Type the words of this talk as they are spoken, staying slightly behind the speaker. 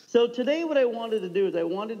So today, what I wanted to do is I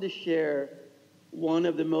wanted to share one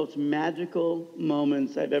of the most magical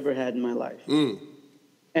moments I've ever had in my life.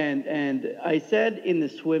 And I said in the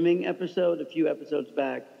swimming episode a few episodes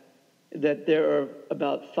back that there are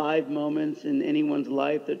about 5 moments in anyone's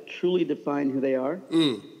life that truly define who they are.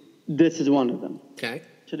 This is one of them. Okay.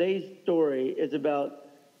 Today's story is about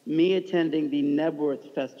me attending the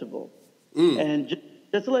Nebworth Festival. And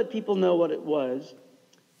just to let people know what it was,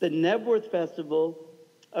 the Nebworth Festival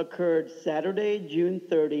occurred Saturday, June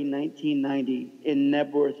 30, 1990 in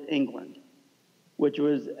Nebworth, England, which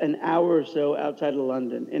was an hour or so outside of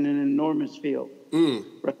London in an enormous field.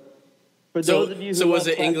 Right? For those of you who was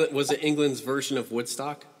it England's version of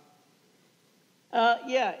Woodstock?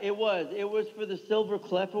 Yeah, it was. It was for the Silver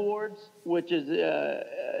Clef Awards, which is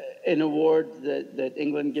an award that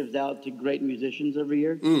England gives out to great musicians every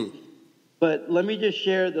year. But let me just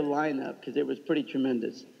share the lineup because it was pretty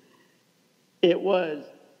tremendous. It was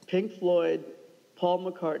Pink Floyd,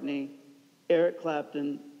 Paul McCartney, Eric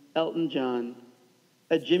Clapton, Elton John,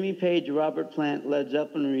 a Jimmy Page, Robert Plant, Led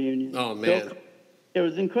Zeppelin reunion. Oh, man. It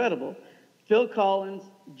was incredible. Phil Collins,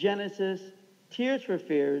 Genesis, Tears for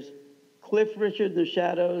Fears, Cliff Richard, The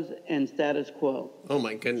Shadows, and Status Quo. Oh,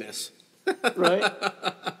 my goodness. Right?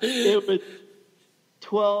 It was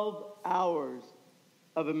 12 hours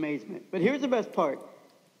of amazement. But here's the best part.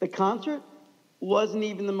 The concert wasn't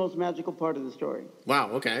even the most magical part of the story.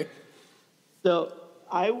 Wow, okay. So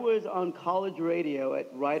I was on college radio at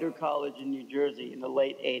Rider College in New Jersey in the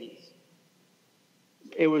late 80s.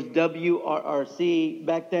 It was WRRC.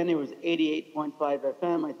 Back then it was 88.5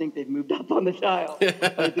 FM. I think they've moved up on the dial.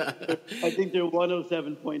 I think they're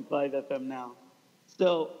 107.5 FM now.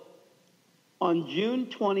 So on June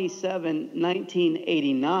 27,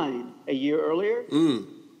 1989, a year earlier,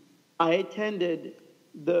 I attended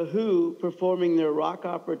The Who performing their rock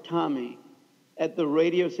opera Tommy at the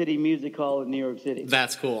Radio City Music Hall in New York City.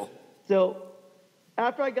 That's cool. So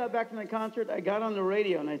after I got back from the concert, I got on the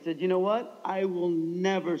radio and I said, you know what? I will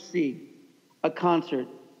never see a concert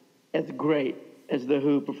as great as The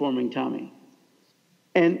Who performing Tommy.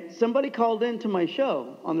 And somebody called into my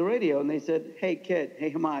show on the radio and they said, hey, kid,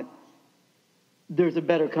 hey, Hamad, there's a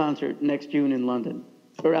better concert next June in London.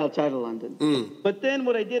 Or outside of London. But then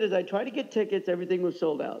what I did is I tried to get tickets. Everything was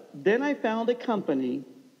sold out. Then I found a company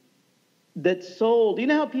that sold. You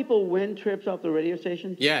know how people win trips off the radio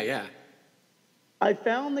station? Yeah. I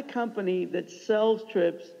found the company that sells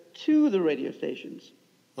trips to the radio stations.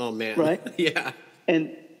 Oh, man. Right? Yeah.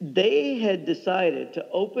 And they had decided to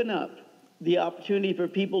open up the opportunity for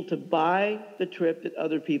people to buy the trip that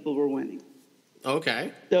other people were winning.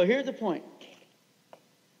 Okay. So here's the point.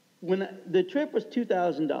 When the trip was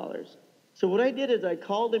 $2,000. So what I did is I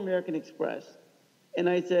called American Express and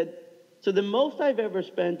I said, so the most I've ever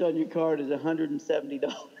spent on your card is $170,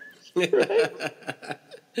 right?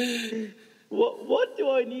 What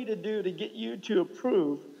do I need to do to get you to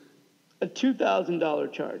approve a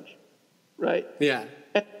 $2,000 charge, right? Yeah.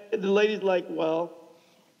 And the lady's like, well,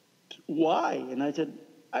 why? And I said,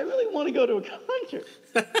 I really want to go to a concert.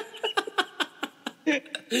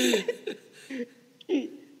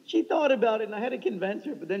 She thought about it, and I had to convince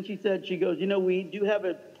her. But then she goes, you know, we do have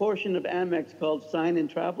a portion of Amex called Sign and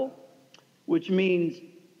Travel, which means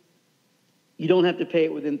you don't have to pay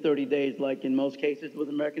it within 30 days like in most cases with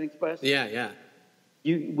American Express. Yeah.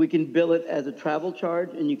 We can bill it as a travel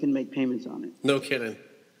charge, and you can make payments on it. No kidding.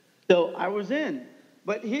 So I was in.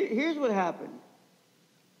 But here's what happened.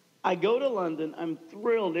 I go to London. I'm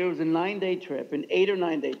thrilled. It was a 9-day trip, an 8 or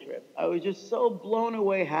 9-day trip. I was just so blown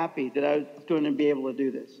away happy that I was going to be able to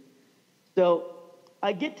do this. So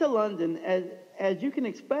I get to London. As you can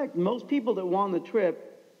expect, most people that won the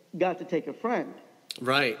trip got to take a friend.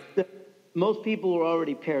 Right. Most people were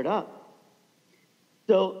already paired up.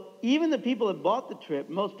 So even the people that bought the trip,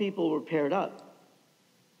 most people were paired up.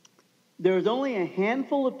 There was only a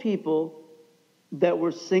handful of people that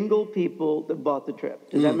were single people that bought the trip.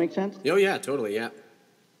 Does that make sense? Oh, yeah, totally, yeah.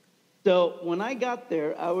 So when I got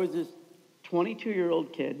there, I was this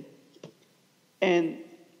 22-year-old kid, and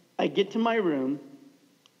I get to my room,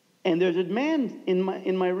 and there's a man in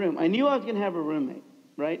my room. I knew I was going to have a roommate,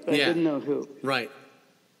 right? But I didn't know who. Right.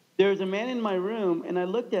 There's a man in my room, and I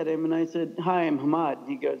looked at him, and I said, hi, I'm Hamad.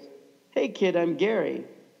 He goes, hey, kid, I'm Gary.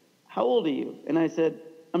 How old are you? And I said,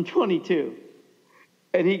 I'm 22.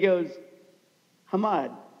 And he goes,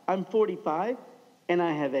 Hamad, I'm 45, and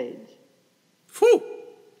I have AIDS. Whew.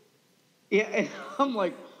 Yeah, and I'm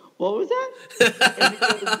like, what was that?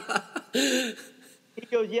 And he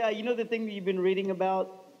goes, yeah, you know the thing that you've been reading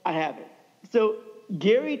about? I have it. So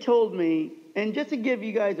Gary told me, and just to give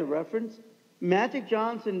you guys a reference, Magic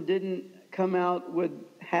Johnson didn't come out with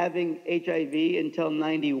having HIV until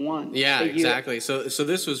 91. Yeah, A year- exactly. So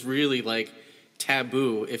this was really like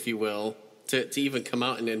taboo, if you will, to even come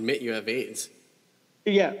out and admit you have AIDS.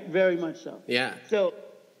 Yeah, very much so. Yeah. So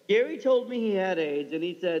Gary told me he had AIDS, and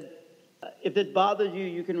he said, if it bothers you,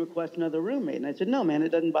 you can request another roommate. And I said, no, man, it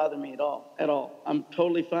doesn't bother me at all. At all. I'm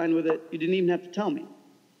totally fine with it. You didn't even have to tell me.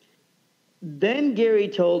 Then Gary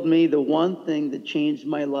told me the one thing that changed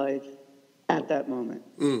my life at that moment.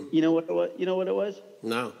 You know what it was? You know what it was?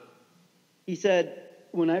 No. He said,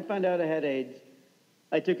 when I found out I had AIDS,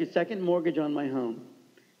 I took a second mortgage on my home,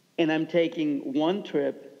 and I'm taking one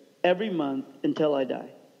trip every month until I die.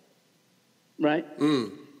 Right?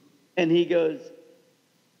 And he goes,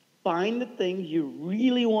 find the things you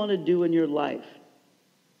really want to do in your life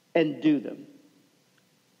and do them.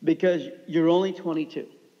 Because you're only 22.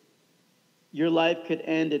 Your life could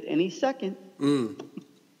end at any second.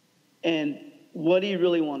 And what do you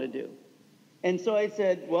really want to do? And so I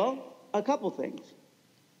said, well, a couple things.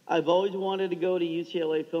 I've always wanted to go to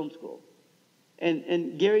UCLA Film School.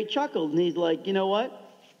 And Gary chuckled, and he's like, you know what?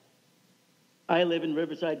 I live in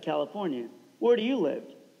Riverside, California. Where do you live?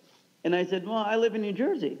 And I said, well, I live in New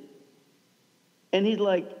Jersey. And he's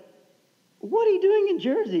like, what are you doing in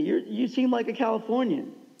Jersey? You seem like a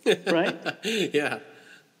Californian, right? Yeah.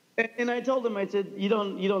 And I told him, I said, you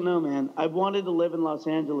don't know, man. I've wanted to live in Los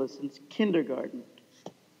Angeles since kindergarten.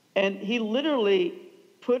 And he literally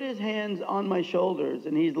put his hands on my shoulders,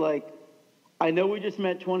 and he's like, I know we just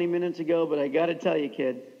met 20 minutes ago, but I got to tell you,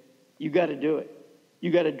 kid, you got to do it.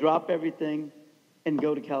 You got to drop everything and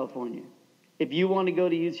go to California. If you want to go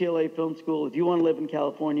to UCLA Film School, if you want to live in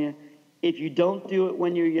California, if you don't do it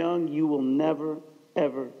when you're young, you will never,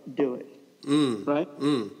 ever do it. Right?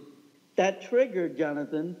 That triggered,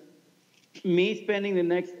 Jonathan, me spending the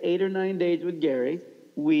next 8 or 9 days with Gary.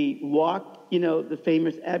 We walked, the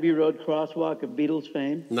famous Abbey Road crosswalk of Beatles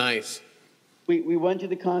fame. Nice. We went to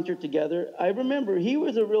the concert together. I remember he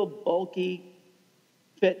was a real bulky,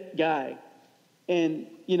 fit guy. And,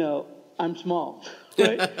 I'm small,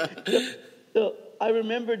 right? So I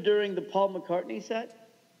remember during the Paul McCartney set,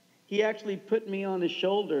 he actually put me on his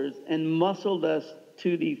shoulders and muscled us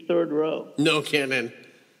to the third row. No kidding.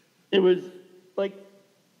 It was like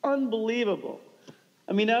unbelievable.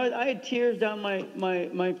 I mean, I had tears down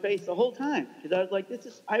my face the whole time because I was like,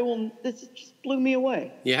 this just blew me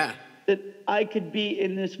away. Yeah. That I could be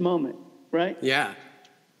in this moment, right? Yeah.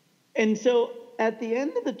 And so at the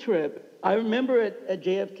end of the trip, I remember at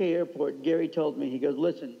JFK Airport, Gary told me, he goes,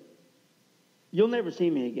 listen, you'll never see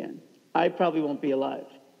me again. I probably won't be alive.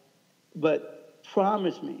 But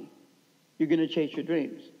promise me you're going to chase your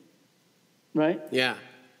dreams, right? Yeah.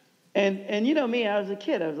 And you know me, I was a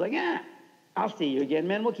kid. I was like, I'll see you again,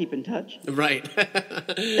 man. We'll keep in touch. Right.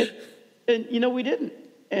 and we didn't.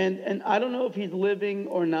 And I don't know if he's living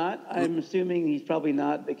or not. I'm assuming he's probably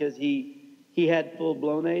not because he had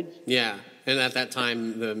full-blown AIDS. Yeah. And at that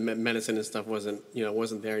time, the medicine and stuff wasn't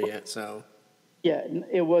there yet, so. Yeah,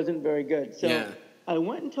 it wasn't very good. So yeah. I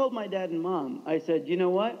went and told my dad and mom. I said, you know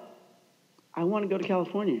what? I want to go to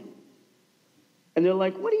California. And they're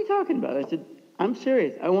like, what are you talking about? I said, I'm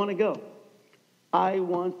serious. I want to go. I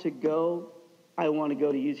want to go. I want to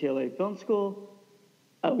go to UCLA Film School.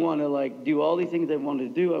 I want to, do all these things I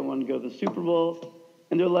wanted to do. I want to go to the Super Bowl.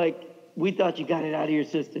 And they're like, we thought you got it out of your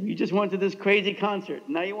system. You just went to this crazy concert.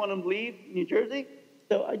 Now you want to leave New Jersey?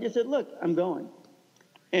 So I just said, look, I'm going.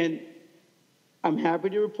 And I'm happy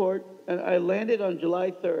to report. And I landed on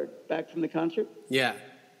July 3rd, back from the concert. Yeah.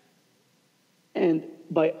 And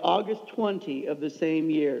by August 20 of the same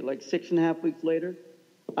year, 6.5 weeks later,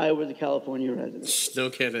 I was a California resident. No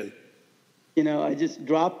kidding. I just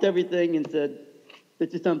dropped everything and said,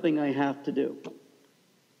 this is something I have to do.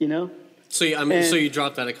 So you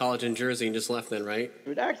dropped out of college in Jersey and just left then, right?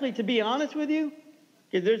 But actually, to be honest with you,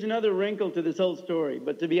 because there's another wrinkle to this whole story,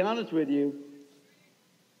 but to be honest with you,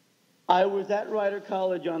 I was at Rider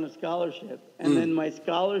College on a scholarship, and then my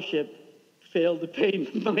scholarship failed to pay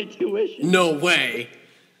my tuition. No way.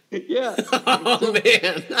 Yeah. Oh,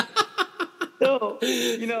 man. So,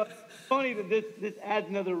 it's funny that this adds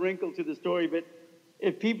another wrinkle to the story, but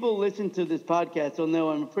if people listen to this podcast, they'll know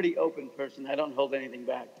I'm a pretty open person. I don't hold anything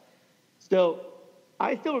back. So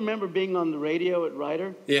I still remember being on the radio at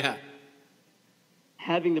Rider. Yeah.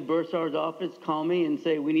 Having the Bursar's office call me and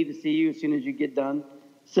say, we need to see you as soon as you get done.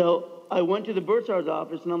 So I went to the Bursar's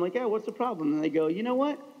office, and I'm like, what's the problem? And they go, you know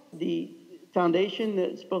what? The foundation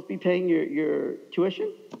that's supposed to be paying your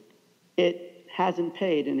tuition, it hasn't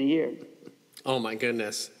paid in a year. Oh, my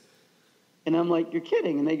goodness. And I'm like, you're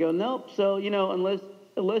kidding. And they go, nope. So,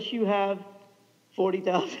 unless you have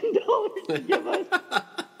 $40,000 to give us,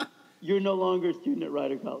 you're no longer a student at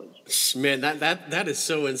Rider College. Man, that is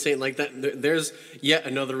so insane. Like that, there's yet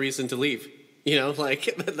another reason to leave. You know, like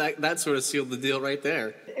that sort of sealed the deal right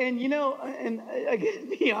there. And and I gotta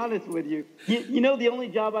be honest with you. The only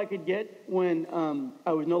job I could get when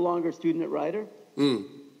I was no longer a student at Rider?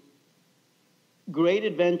 Great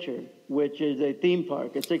Adventure, which is a theme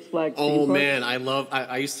park, a Six Flags theme park. Oh man,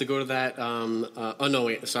 I used to go to that. Oh no,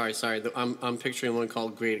 wait, sorry. I'm picturing one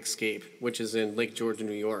called Great Escape, which is in Lake George,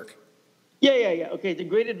 New York. Yeah. Okay, the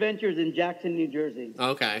Great Adventure is in Jackson, New Jersey.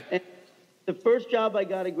 Okay. And the first job I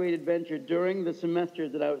got at Great Adventure during the semester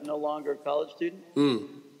that I was no longer a college student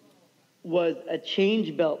was a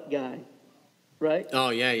change belt guy, right? Oh,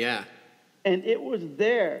 yeah. And it was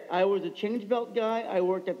there. I was a change belt guy. I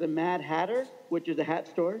worked at the Mad Hatter, which is a hat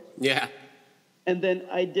store. Yeah. And then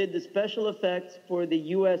I did the special effects for the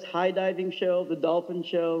U.S. high diving show, the dolphin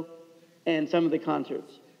show, and some of the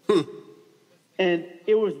concerts. And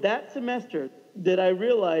it was that semester that I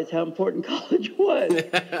realized how important college was.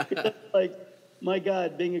 Like, my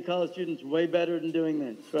God, being a college student is way better than doing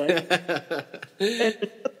this, right? And there's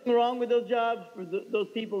nothing wrong with those jobs. For those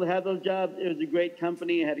people that have those jobs, it was a great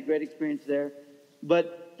company. I had a great experience there.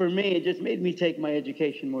 But for me, it just made me take my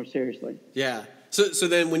education more seriously. Yeah. So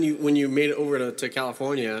then when you made it over to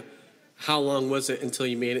California, how long was it until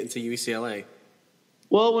you made it into UCLA?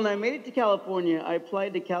 Well, when I made it to California, I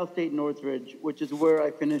applied to Cal State Northridge, which is where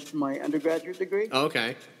I finished my undergraduate degree. Oh,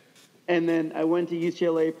 okay. And then I went to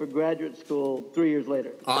UCLA for graduate school 3 years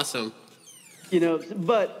later. Awesome.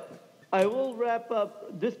 But I will wrap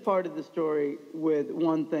up this part of the story with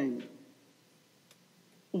one thing.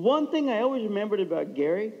 One thing I always remembered about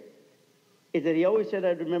Gary is that he always said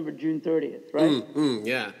I'd remember June 30th, right?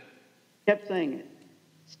 Yeah. Kept saying it.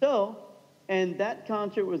 So, and that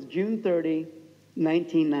concert was June 30,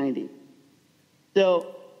 1990.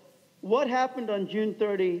 So, what happened on June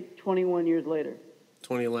 30, 21 years later?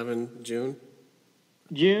 2011, June?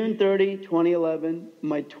 June 30, 2011,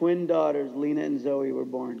 my twin daughters, Lena and Zoe, were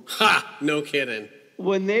born. Ha! No kidding.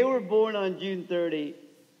 When they were born on June 30,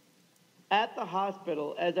 at the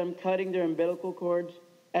hospital, as I'm cutting their umbilical cords,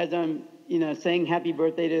 as I'm, saying happy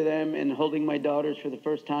birthday to them and holding my daughters for the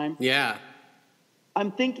first time. Yeah.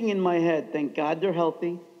 I'm thinking in my head, thank God they're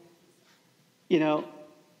healthy,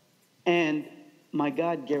 and my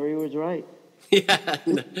God, Gary was right. Yeah,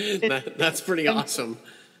 that's pretty awesome.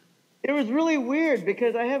 It was really weird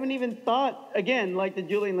because I haven't even thought, again, like the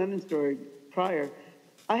Julian Lennon story prior,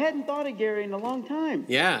 I hadn't thought of Gary in a long time.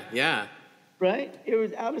 Yeah. Right? It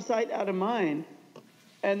was out of sight, out of mind.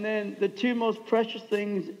 And then the two most precious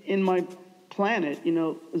things in my planet,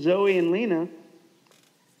 Zoe and Lena,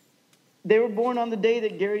 they were born on the day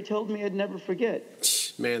that Gary told me I'd never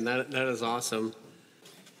forget. Man, that is awesome.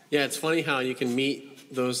 Yeah, it's funny how you can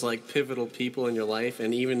meet those like pivotal people in your life,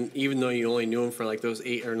 and even though you only knew him for like those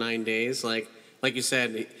 8 or 9 days, like you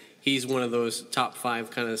said, he's one of those top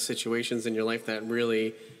 5 kind of situations in your life that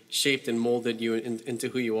really shaped and molded you into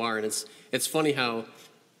who you are. And it's funny how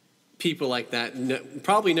people like that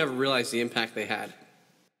probably never realized the impact they had.